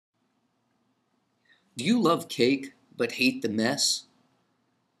Do you love cake but hate the mess?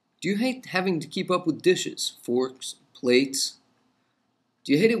 Do you hate having to keep up with dishes, forks, plates?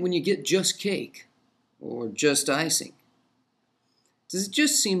 Do you hate it when you get just cake or just icing? Does it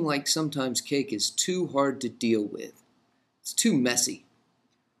just seem like sometimes cake is too hard to deal with? It's too messy.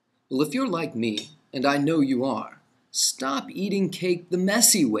 Well, if you're like me, and I know you are, stop eating cake the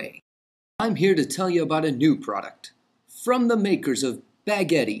messy way. I'm here to tell you about a new product. From the makers of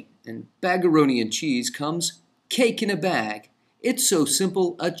Baghetti and Baggeroni and Cheese comes Cake in a Bag. It's so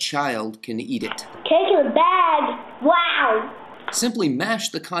simple a child can eat it. Cake in a bag! Wow! Simply mash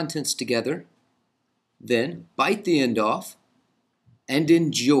the contents together, then bite the end off, and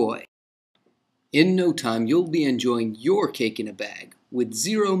enjoy. In no time, you'll be enjoying your cake in a bag with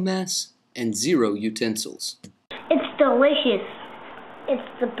zero mess and zero utensils. It's delicious.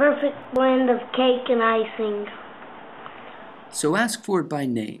 It's the perfect blend of cake and icing. So ask for it by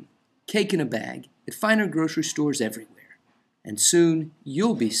name, Cake in a Bag, at finer grocery stores everywhere. And soon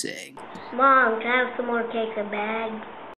you'll be saying, Mom, can I have some more cake in a bag?